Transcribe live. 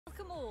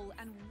welcome all,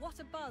 and what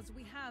a buzz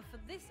we have for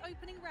this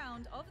opening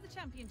round of the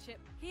championship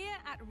here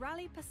at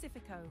Rally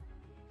Pacifico.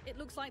 It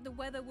looks like the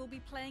weather will be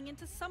playing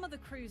into some of the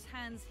crew's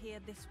hands here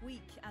this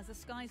week, as the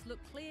skies look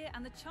clear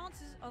and the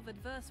chances of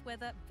adverse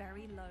weather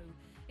very low.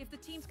 If the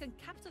teams can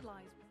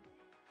capitalize.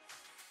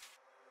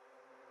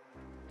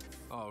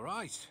 All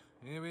right,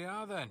 here we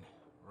are then.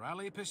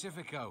 Rally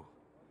Pacifico.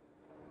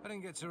 I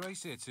didn't get to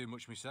race here too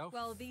much myself.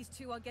 Well, these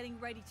two are getting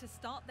ready to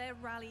start their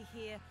rally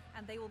here,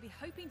 and they will be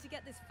hoping to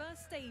get this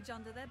first stage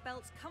under their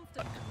belts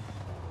comfortably.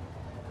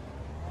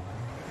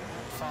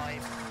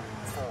 5,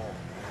 4,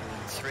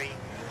 3,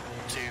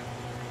 2,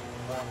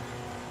 1,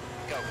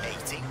 go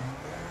 80.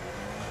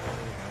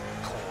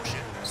 Caution,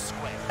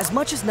 square. As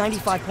much as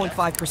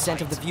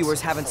 95.5% of the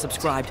viewers haven't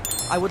subscribed,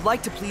 I would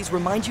like to please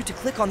remind you to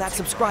click on that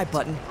subscribe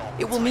button.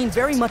 It will mean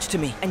very much to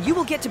me, and you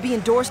will get to be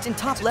endorsed in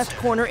top left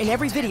corner in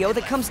every video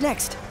that comes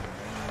next.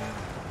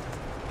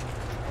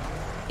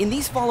 In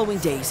these following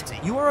days,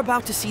 you are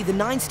about to see the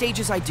 9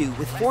 stages I do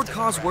with Ford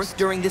Cosworth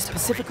during this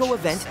Pacifico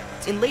event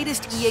in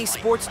latest EA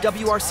Sports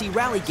WRC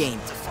rally game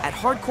at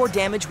hardcore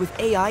damage with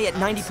AI at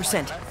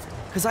 90%.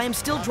 Because I am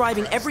still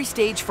driving every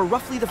stage for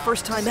roughly the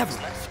first time ever,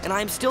 and I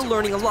am still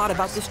learning a lot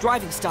about this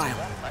driving style.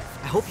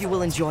 I hope you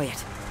will enjoy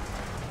it.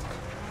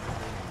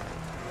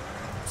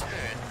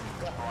 Turn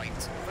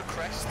right over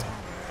crest.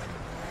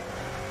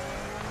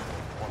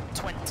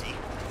 120.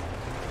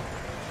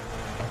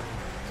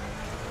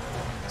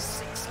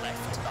 6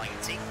 left,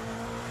 90.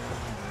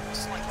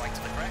 Slight right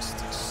to the crest,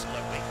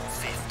 slowing,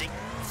 50.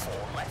 4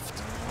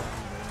 left.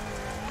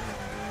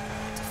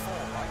 Into 4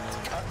 right,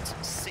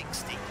 cut,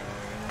 60.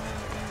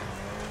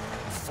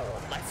 4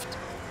 left.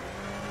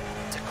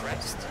 To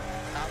crest,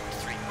 and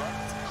 3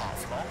 right,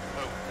 half long,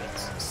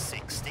 opens,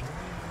 60.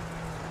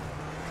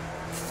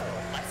 4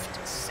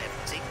 left,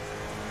 70.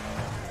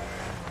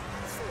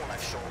 4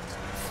 left short,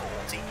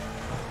 40.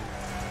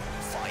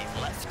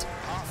 5 left,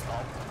 half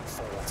long,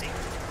 40.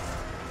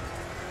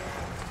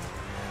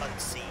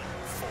 Unseen,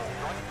 4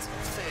 right,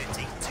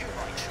 30, 2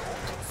 right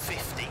short,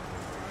 50.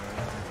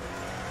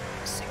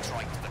 6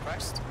 right to the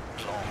crest,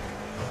 long.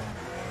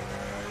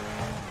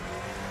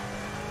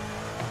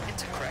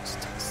 Into crest,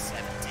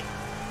 70.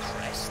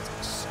 Crest,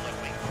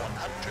 slowing,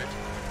 100.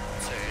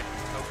 Turn,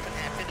 open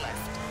hairpin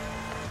left.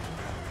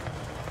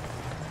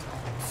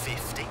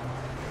 50.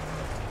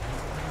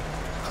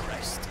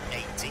 Crest,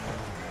 80.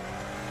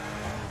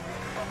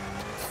 Bump,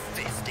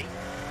 50.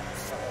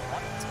 4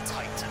 right,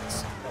 tightens,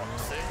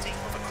 130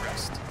 over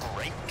crest,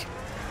 brake.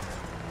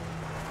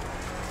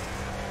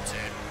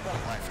 Turn, 1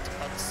 left,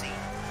 unseen.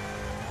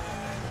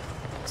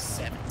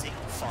 70,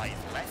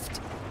 5 left.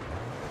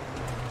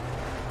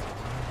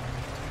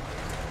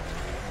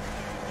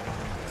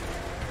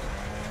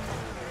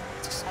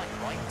 To slight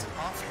right,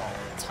 half long,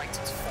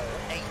 tightens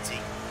 480.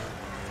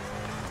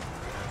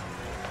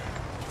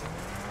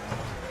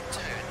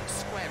 Turn,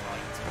 square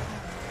right.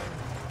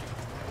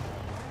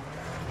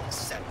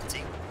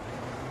 70.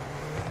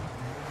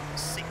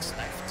 6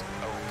 left,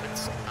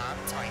 opens and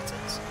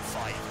tightens.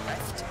 5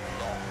 left,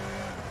 long.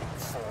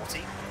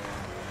 40.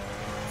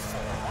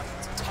 4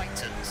 right,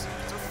 tightens.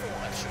 To 4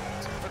 left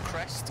short, over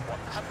crest,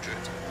 100.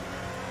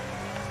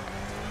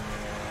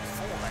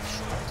 4 left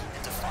short,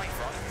 into 5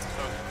 right,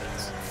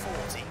 opens,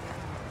 40.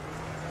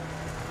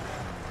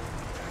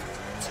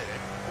 Turn,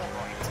 1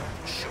 right,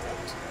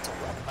 short, to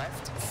 1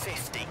 left,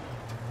 50.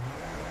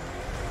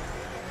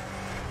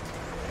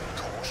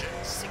 Caution,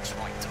 6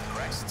 right to the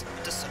crest,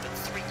 into sudden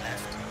 3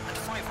 left, and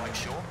 5 right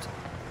short,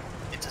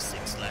 into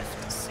 6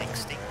 left,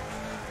 60.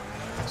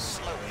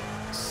 Slowly,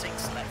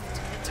 6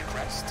 left, into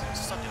crest,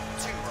 sudden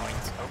 2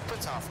 right,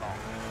 opens half long,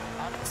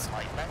 and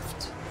slight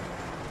left.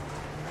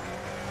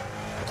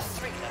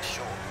 3 left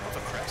short,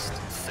 over crest,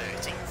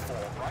 30, 4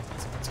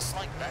 right, to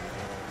slight left,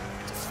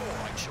 into 4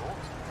 right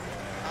short,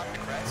 and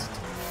crest,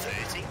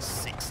 30,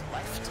 6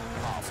 left,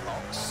 half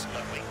long,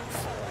 slowing,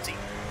 40,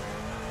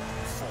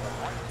 4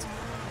 right,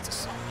 to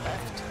slight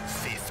left,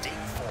 50,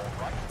 4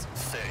 right,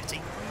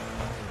 30,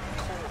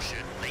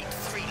 caution, late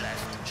 3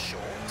 left,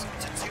 short,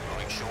 to 2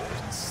 right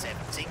short,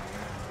 70,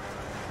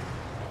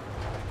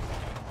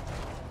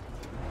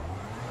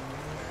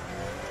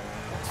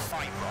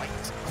 5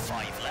 right,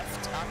 5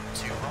 left, and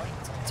 2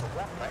 right, to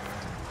 1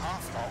 left,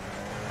 half long,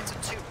 into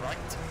 2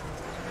 right,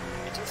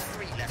 into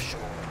 3 left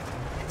short,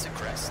 into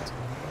crest,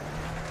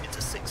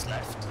 into 6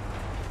 left.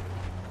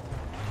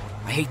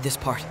 I hate this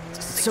part.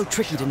 It's so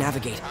tricky to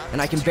navigate,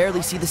 and I can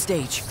barely see the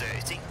stage.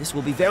 This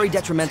will be very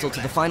detrimental to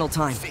the final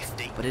time,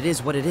 but it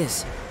is what it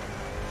is.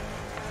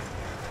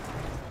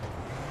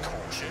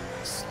 Caution,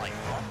 slight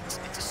right,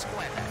 into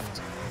square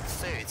left,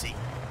 30,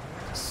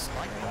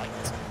 slight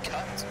right,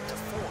 cut, to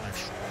 4 left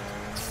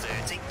short,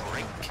 30,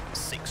 brake,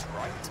 6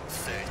 right,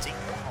 30,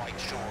 1 right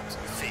short,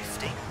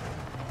 50,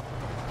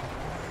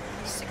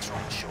 6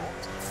 right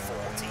short,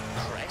 40,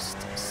 crest,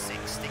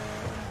 60,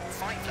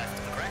 5 left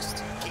to the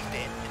crest, keep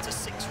in, into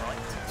 6 right,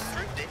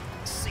 through dip,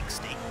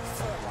 60,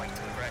 4 right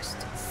to the crest,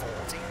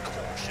 40,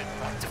 caution,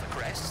 right to the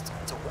crest,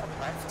 to 1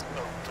 left,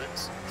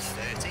 opens,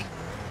 30.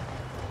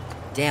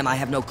 Damn, I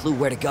have no clue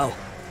where to go.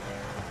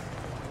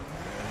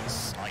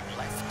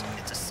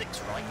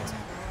 right,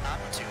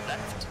 and 2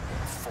 left,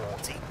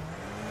 40.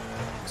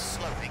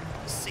 Slowing,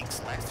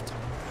 6 left.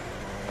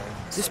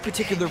 This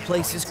particular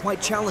place is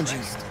quite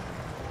challenging.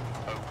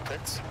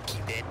 Opens,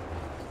 keep in.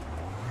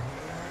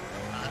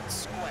 And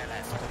square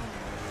left.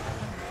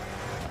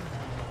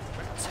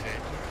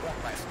 Turn,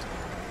 1 left.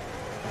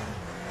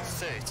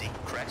 30,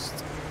 crest.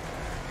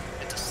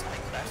 Into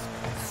slight left,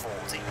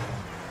 40.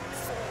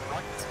 4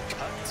 right,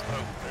 cut,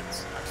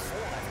 opens, and 4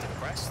 left of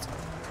crest.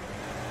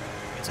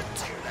 Into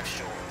 2 left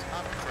short,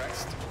 and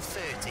crest,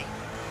 30.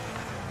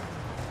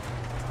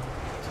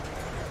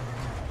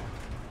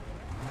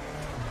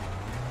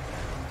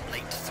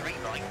 Late 3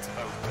 right,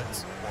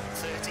 opens,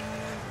 130.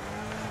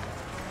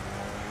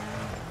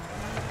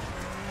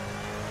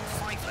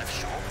 5 left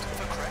short, of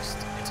a crest,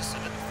 into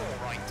 7,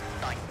 4 right,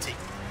 90.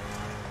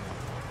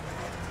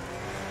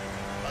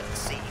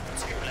 Unseen,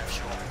 2 left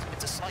short,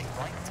 into slight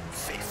right,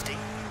 50.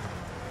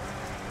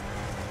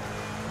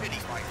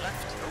 35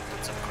 left,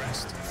 opens of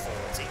crest,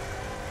 40.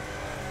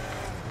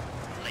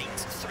 Late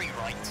 3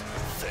 right,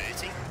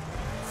 30.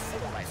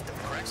 4 left of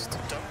crest,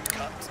 don't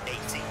cut,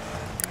 80.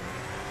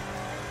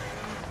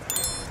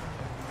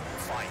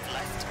 5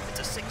 left,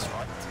 into 6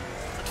 right,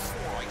 and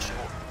 4 right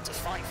short, to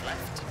 5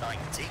 left,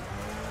 90.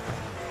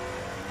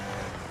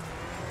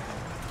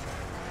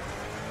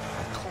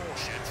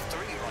 Caution, 3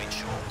 right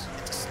short,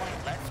 into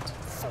slight left,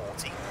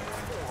 40.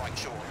 4 right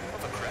short,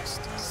 of a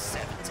crest,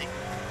 70.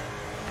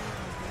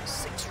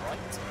 6 right.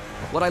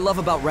 What I love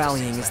about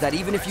rallying is that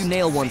even if you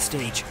nail one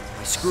stage,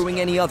 by screwing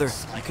any other,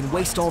 you can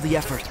waste all the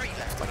effort.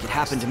 Like it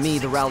happened to me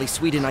the Rally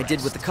Sweden I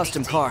did with the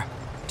custom car,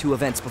 2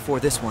 events before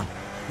this one.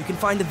 You can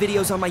find the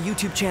videos on my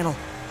YouTube channel.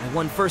 I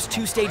won first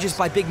 2 stages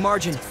by big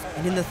margin,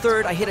 and in the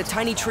 3rd I hit a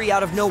tiny tree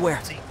out of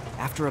nowhere.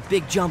 After a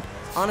big jump,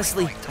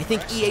 honestly, I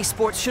think EA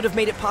Sports should have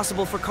made it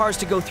possible for cars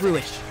to go through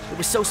it. It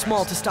was so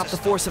small to stop the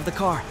force of the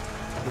car.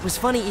 It was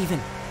funny even.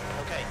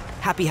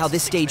 Happy how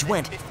this stage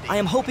went. I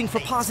am hoping for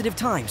positive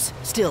times.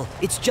 Still,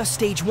 it's just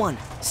stage 1.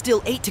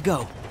 Still 8 to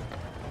go.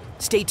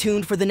 Stay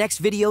tuned for the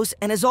next videos,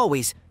 and as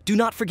always, do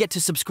not forget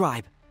to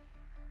subscribe.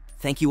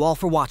 Thank you all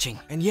for watching.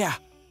 And yeah,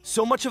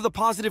 so much of the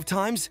positive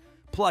times,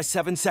 plus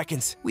 7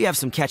 seconds. We have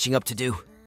some catching up to do.